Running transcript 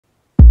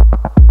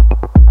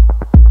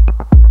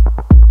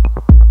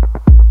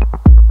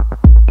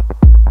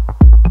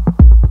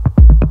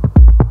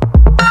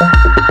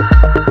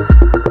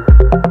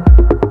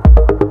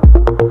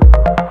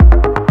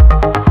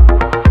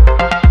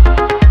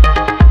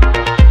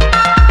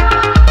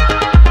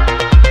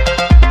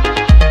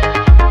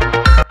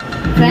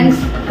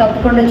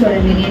తప్పకుండా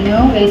చూడండి. నేను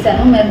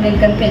వేసాను, మరి నేను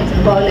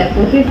కనిపించను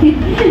బాగోలేకపోతే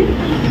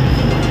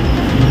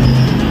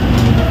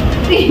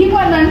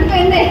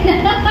అంటుపోయింది.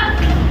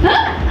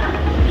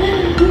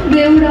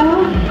 దేవుడా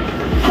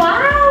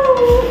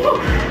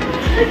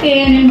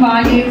నేను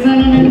బాగా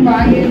వేసాను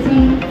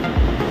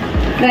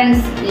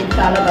ఫ్రెండ్స్, నేను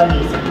చాలా బాగా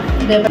వేసాను.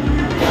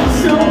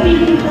 So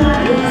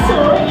beautiful, so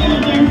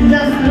elegant,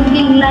 just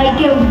looking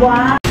like a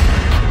wow.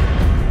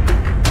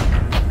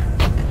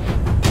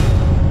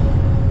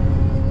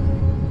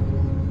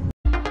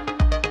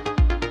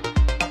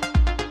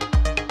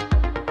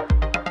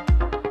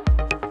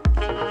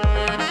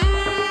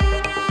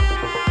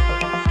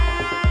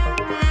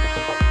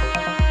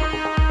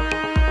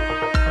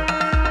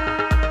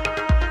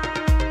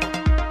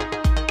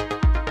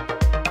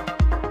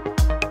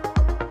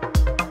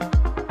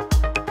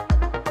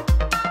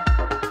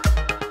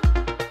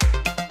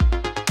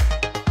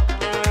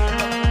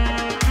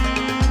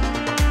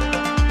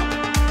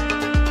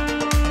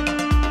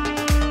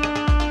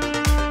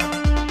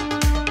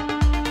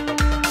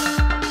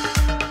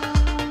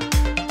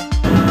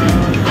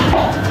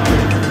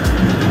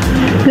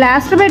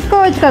 Plaster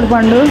పెట్టుకోవచ్చు కదా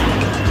పండు.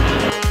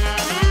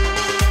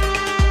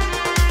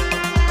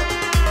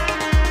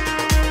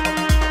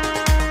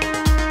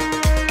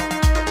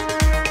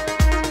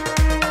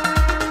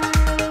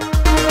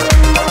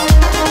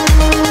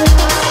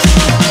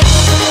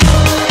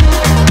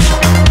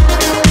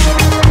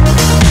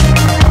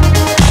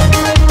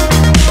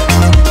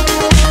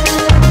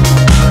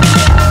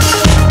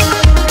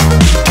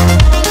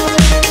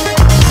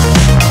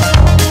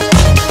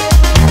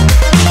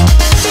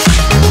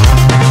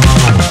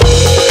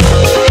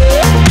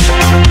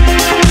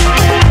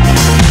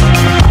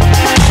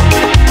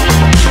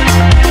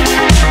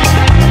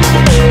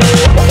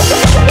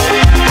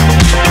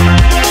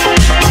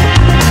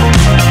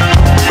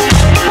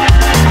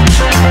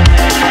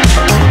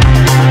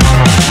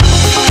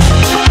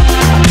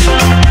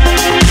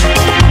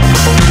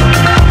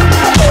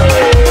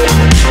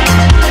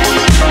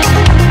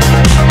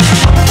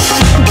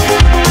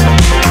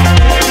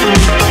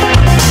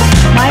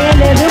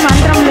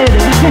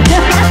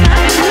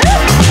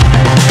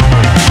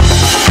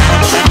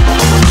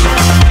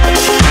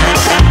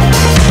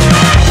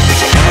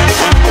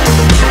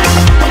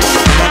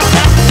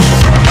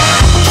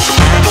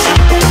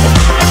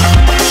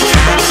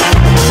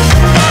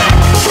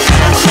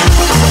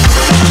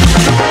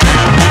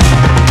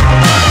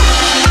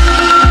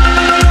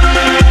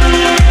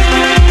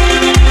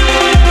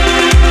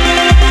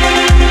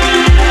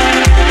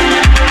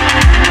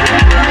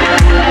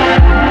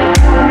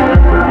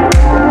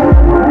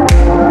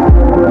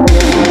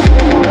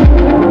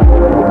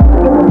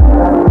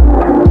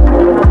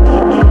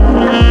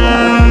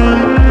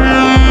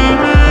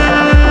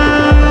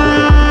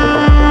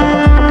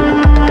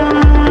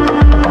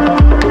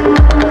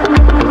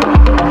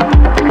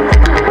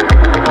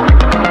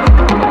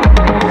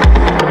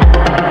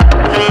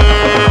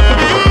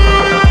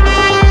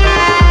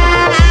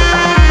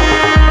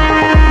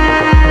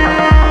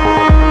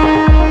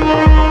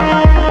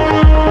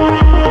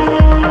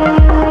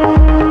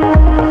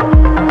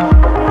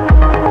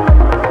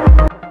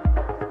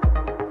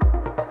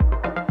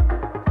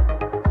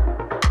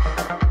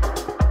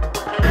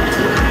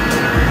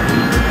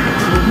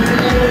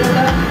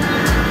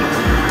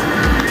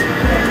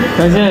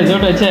 कैसे जो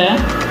अच्छे है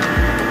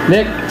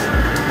देख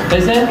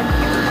कैसे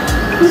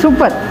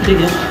सुपर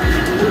ठीक है।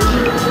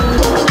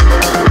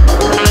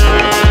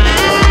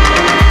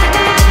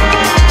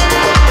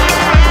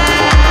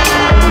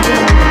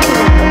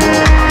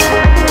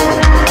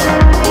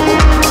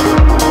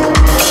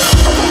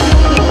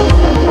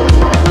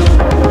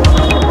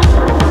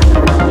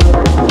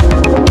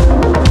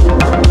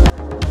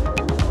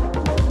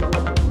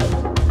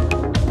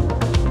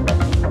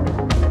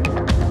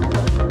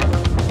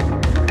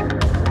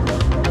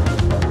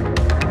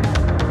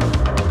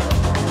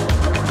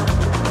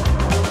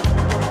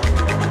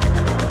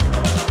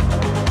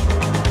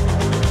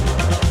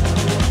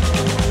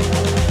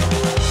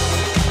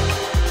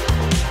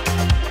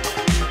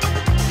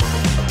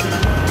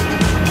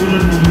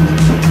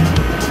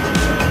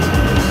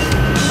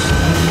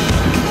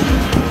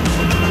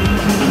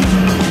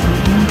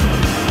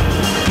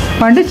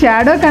 పండు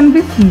షాడో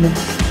కనిపిస్తుంది.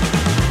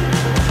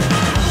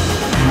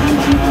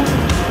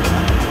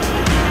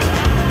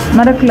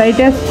 మరొక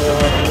లైట్ వేసి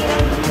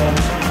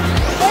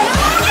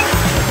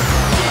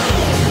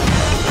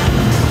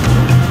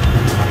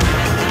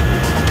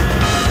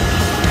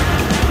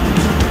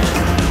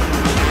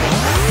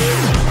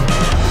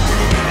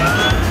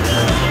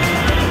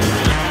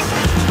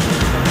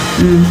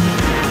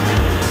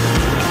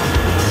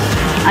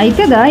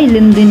అవుతుందా ఇల్లు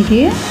దీనికి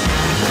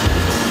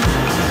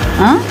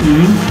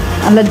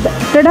అలా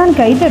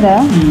పెట్టడానికి అవుతుందా?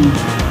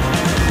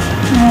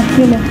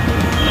 ఓకేలే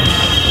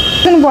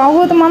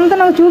బాగోతాం అంతా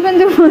నాకు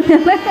చూపించకపోతే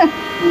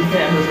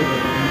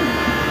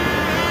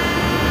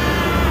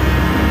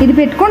ఇది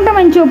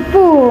పెట్టుకుంటామని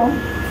చెప్పు.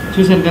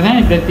 చూసారు కదా,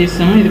 ఇప్పుడు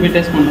తీస్తాము, ఇది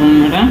పెట్టేసుకుంటాం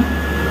అనమాట.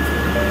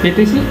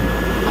 పెట్టేసి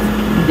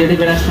జడి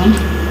పెడేస్తాం,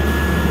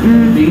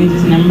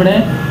 బిగించేసి నెంబడే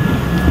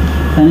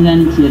పని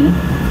కానిచ్చేయాలి.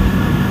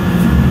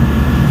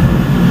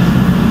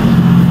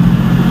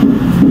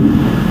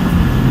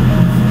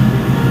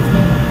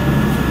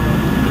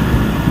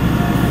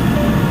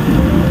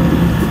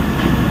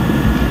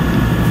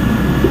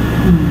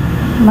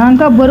 మా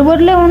ఇంకా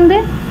బొరుబొరులే ఉంది.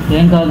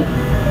 ఏం కాదు,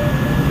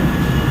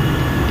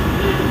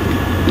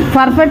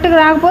 పర్ఫెక్ట్గా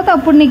రాకపోతే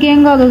అప్పుడు నీకేం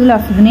కాదు,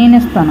 వదిలేస్తుంది, నేను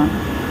ఇస్తాను.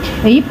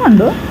 వెయ్యి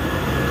పండు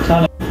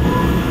చాలా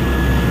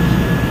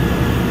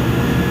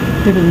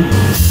తిరుగు.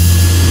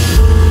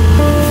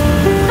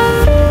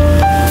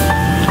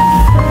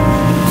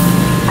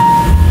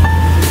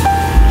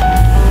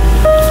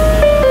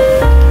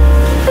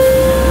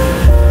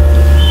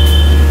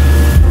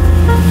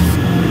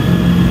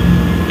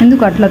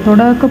 ఎందుకు అట్లా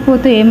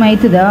తొడకపోతే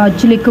ఏమవుతుందా?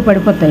 అచ్చులు ఎక్కువ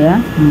పడిపోతాయా?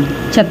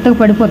 చెత్తగా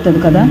పడిపోతుంది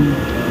కదా.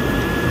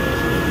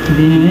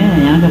 దీనివే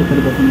వెనకాల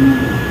పడిపోతుంది.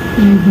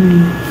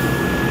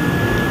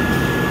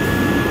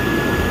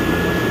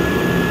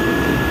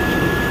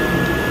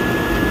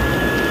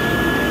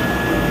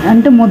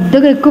 అంటే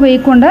ముద్దగా ఎక్కువ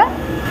వేయకుండా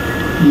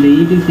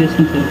లైట్గా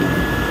చేసుకుని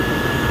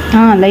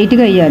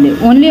లైట్గా వేయాలి.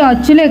 ఓన్లీ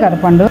అచ్చులే కదా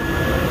పండు.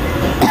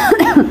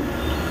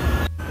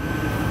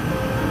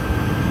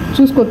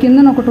 చూసుకో,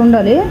 కిందన ఒకటి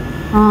ఉండాలి.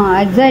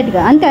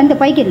 ఎగ్జాక్ట్గా అంతే అంతే,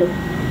 పైకి వెళ్ళు.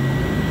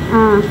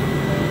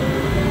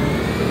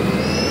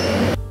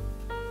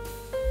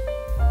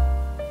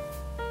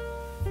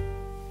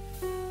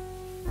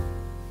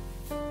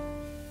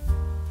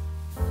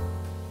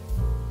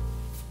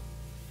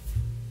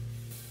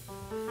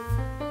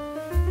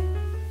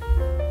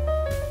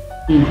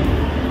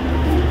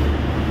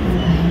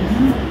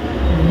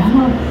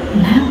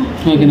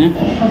 ఓకేనా?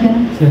 ఓకేనా,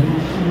 సరే.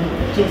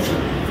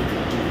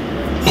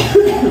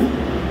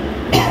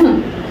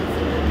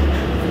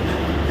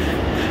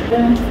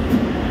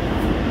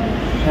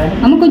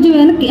 అమ్మ కొంచెం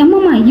వెనక్కి.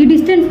 అమ్మమ్మ ఈ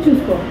డిస్టెన్స్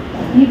చూసుకో,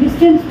 ఈ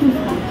డిస్టెన్స్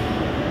చూసుకో.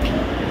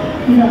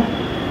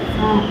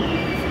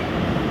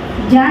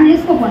 జాన్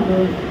వేసుకోపండు.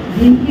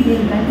 దీనికి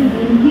దీనికంటే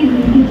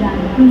దీనికి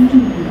జాన్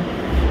కొంచెం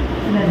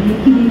ఇలా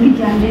దీనికి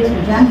జాన్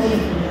చేసుకో. జాన్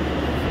వేసుకో.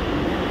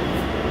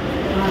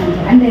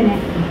 అంటేనే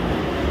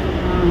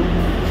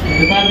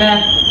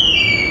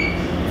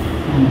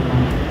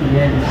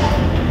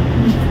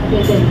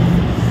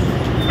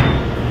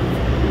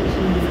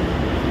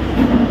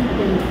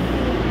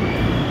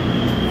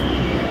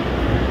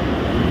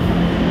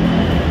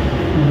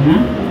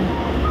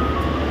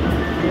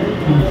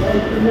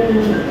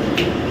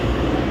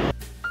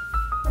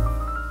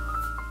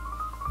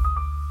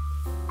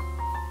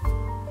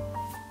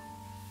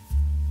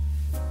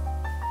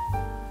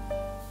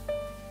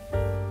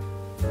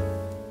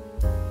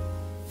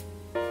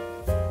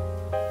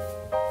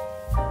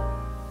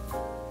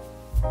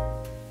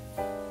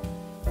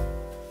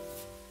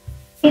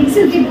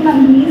ఇప్పుడు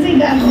నాకు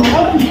ఈజీగా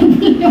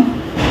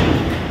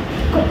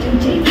కొంచెం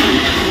చేయి.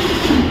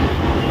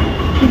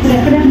 ఇప్పుడు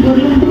ఎక్కడైనా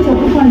గొర్రెలు ఉంటే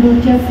చెప్పండి,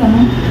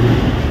 వచ్చేస్తాను.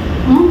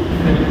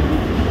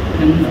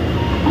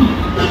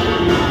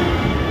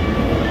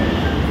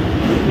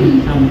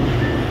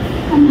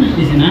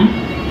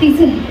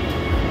 తీసే.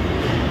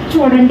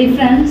 చూడండి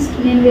ఫ్రెండ్స్,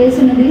 నేను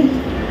వేసినది.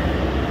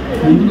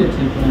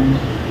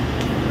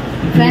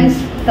 ఫ్రెండ్స్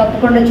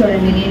తప్పకుండా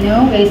చూడండి, నేను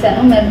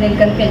వేసాను. మరి నేను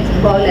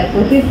కనిపించదు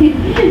బాగోలేకపోతే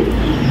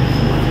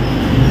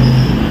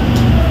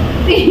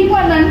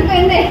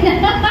అంటుకుంది.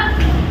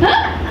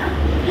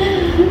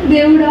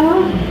 దేవుడా,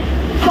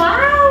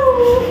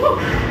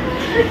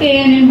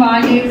 నేను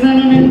బాగా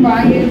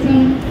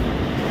వేసాను.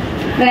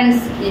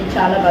 ఫ్రెండ్స్ నేను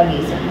చాలా బాగా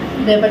వేసాను.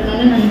 రేపటి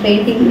నుండి నన్ను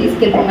పెయింటింగ్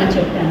తీసుకెళ్ళిపోమని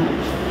చెప్పాను.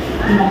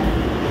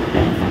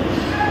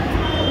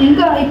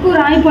 ఇంకా ఎక్కువ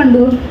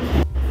రాయిపండు.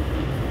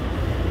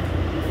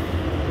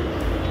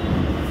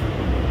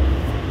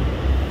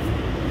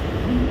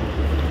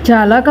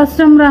 చాలా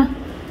కష్టం రా,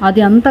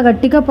 అది అంత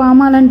గట్టిగా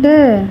పామాలంటే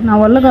నా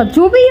వల్ల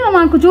కాదు.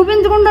 మాకు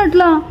చూపించకుండా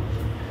అట్లా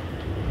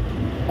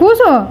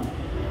కూసో.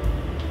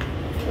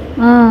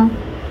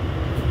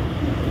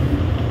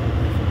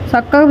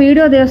 చక్కగా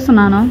వీడియో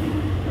తీస్తున్నాను.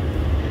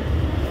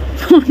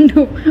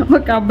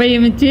 ఒక అబ్బాయి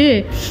ఏమిచ్చి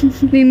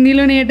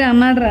హిందీలో నేటి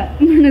అన్నాడు రా,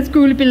 మన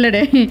స్కూల్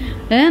పిల్లడే.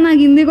 నాకు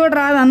హిందీ కూడా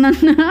రాదు అన్నా.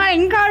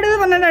 ఇంకా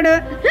అడుగుతున్నాడు.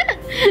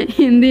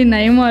 హిందీ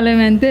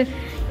నయమాలేమే అంతే.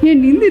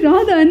 ఏంటి హిందీ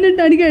రాదు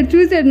అన్నట్టు అడిగాడు.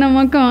 చూసాడు నా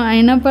మొక్కం.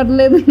 అయినా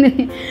పర్లేదు,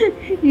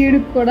 ఈడు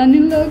కూడా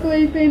నిల్లోకి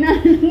అయిపోయినా.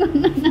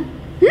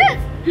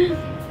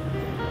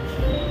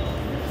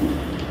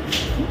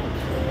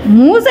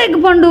 మూసేకి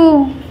పండు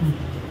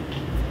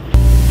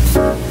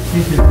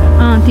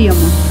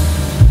తీయమ్మా.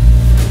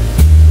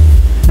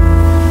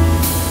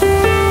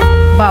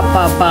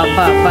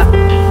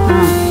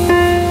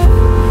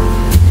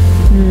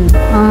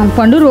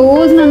 పండు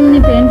రోజు నన్ను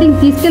పెయింటింగ్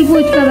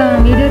తీసుకెళ్ళిపోవచ్చు కదా,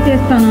 వీడియో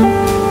చేస్తాను.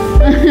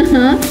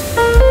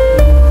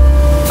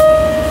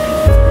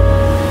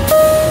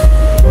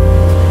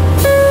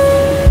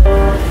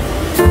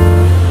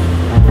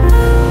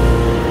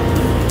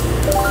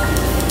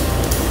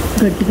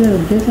 గట్టిగా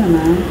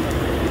వద్దేశానా?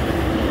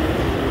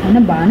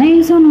 అయినా బాగానే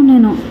వేసాను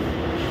నేను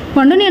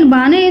పండు. నేను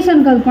బాగానే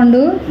వేసాను కదా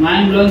పండు.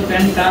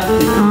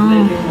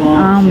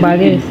 బాగా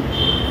వేసాను.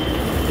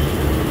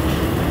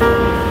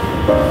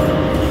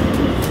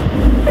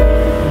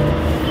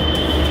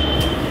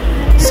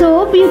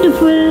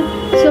 beautiful,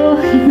 so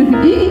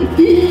looking.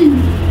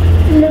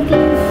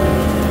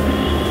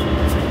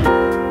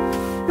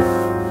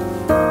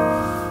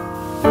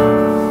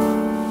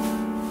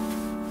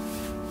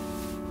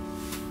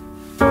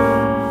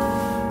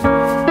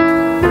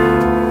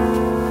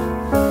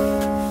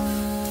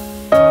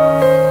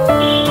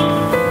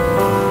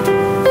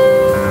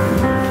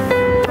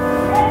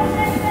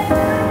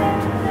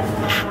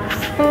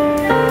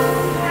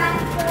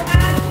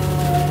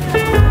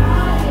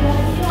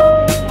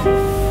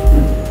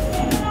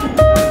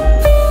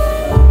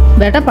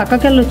 బేటా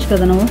పక్కకి వెళ్ళొచ్చు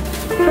కదా నువ్వు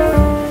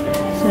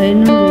సైడ్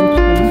నుండి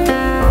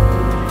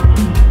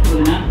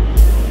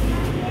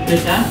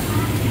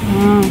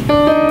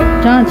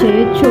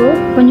చేయొచ్చు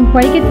కొంచెం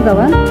పైకి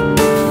ఎత్తుతావా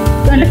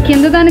అంటే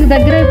కింద దానికి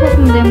దగ్గర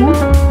అయిపోతుందేమో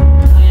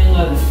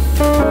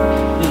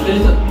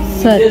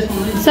సరే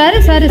సరే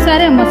సరే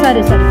సరే అమ్మా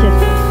సరే సరే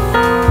చేస్తా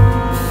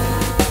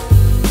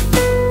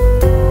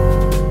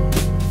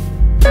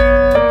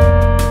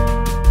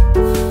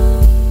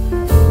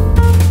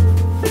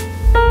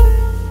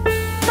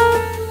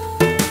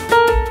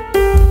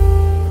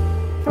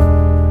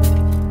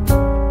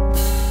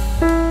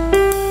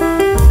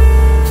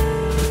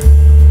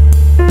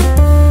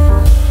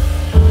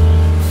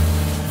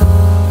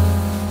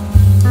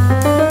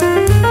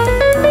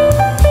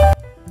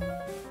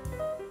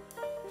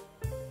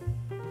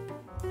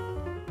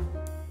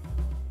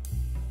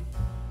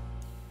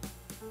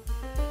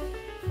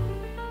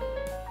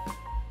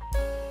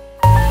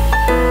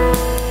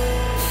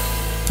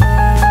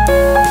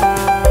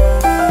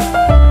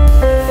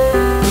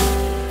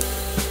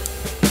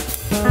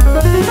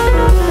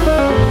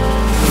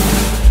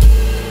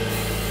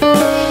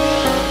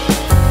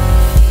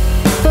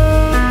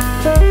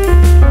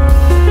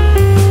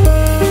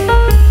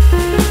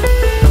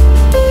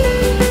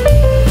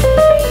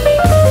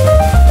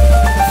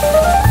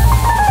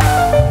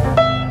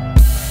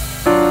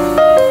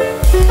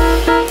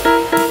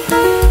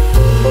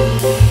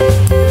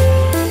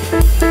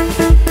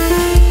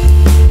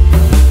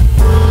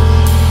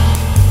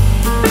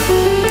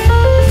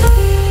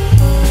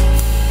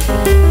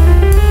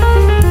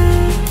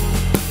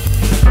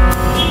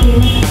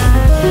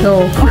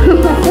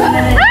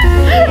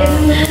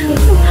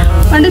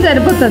అంటే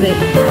సరిపోతుంది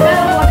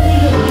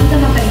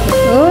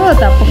ఓ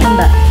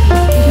తప్పకుండా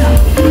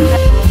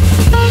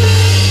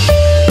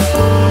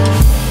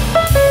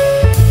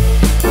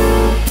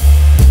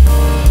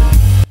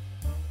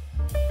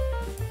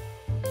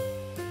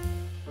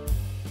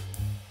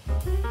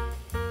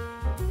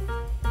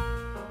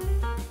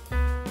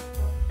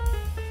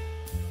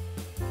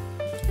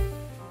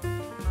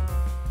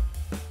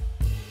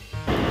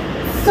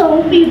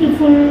So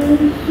beautiful,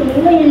 so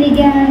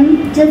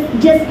elegant,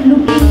 just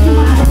looking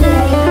like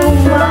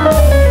wow.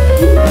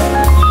 Just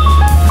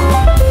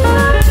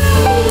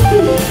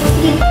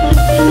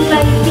looking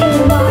like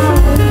wow.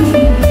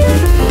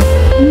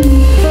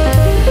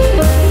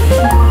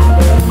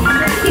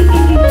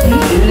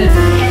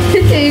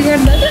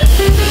 చేయకూడదు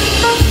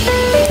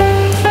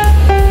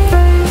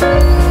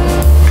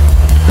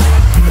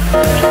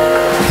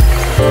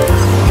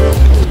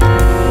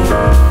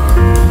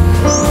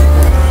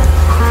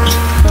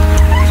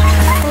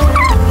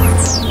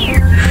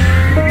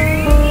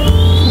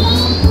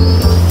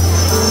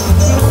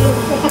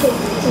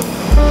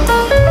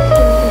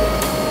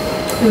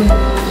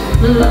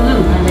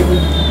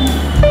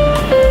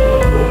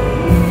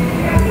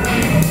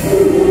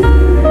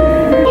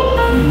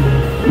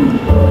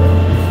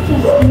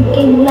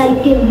Looking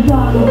like a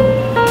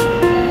wow.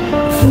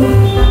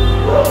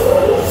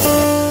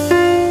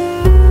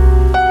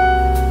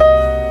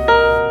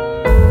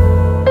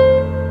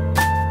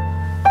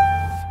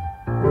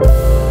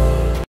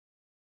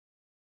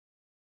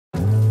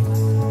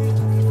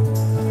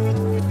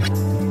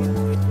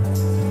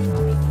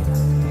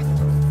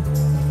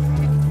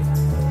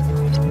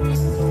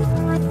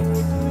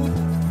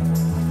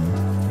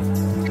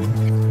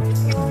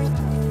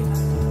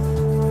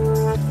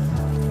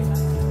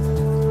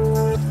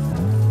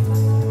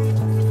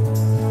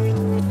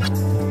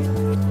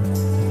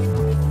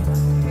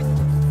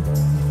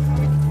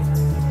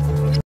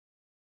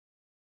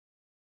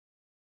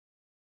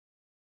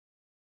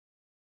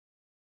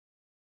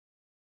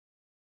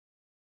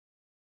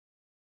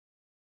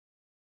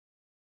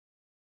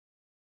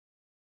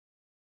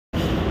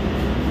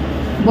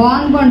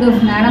 బాగుంది పండు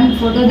మేడం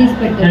ఫోటో తీసి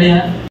పెట్టారు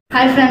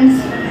హాయ్ ఫ్రెండ్స్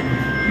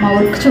మా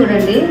వర్క్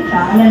చూడండి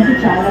చాలా అంటే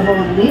చాలా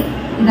బాగుంది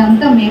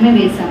ఇదంతా మేమే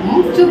వేసాము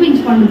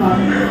చూపించుకోండి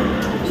బాగుంది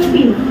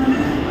చూపి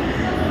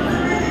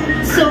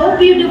so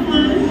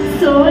beautiful,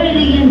 so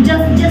elegant,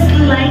 just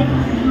like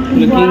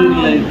looking wow.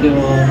 like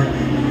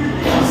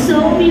So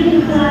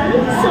beautiful,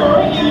 so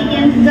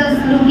elegant, just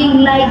looking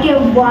like a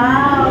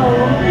wow.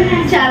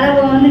 చాలా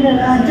బాగుంది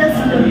కదా just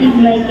looking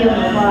like a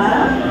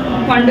wow.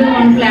 పండుగ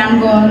మన ప్లాన్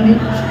బాగుంది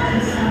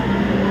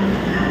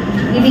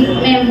ఇది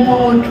మేము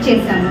వర్క్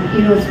చేసాము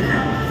ఈరోజు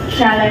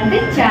చాలా అంటే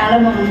చాలా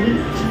బాగుంది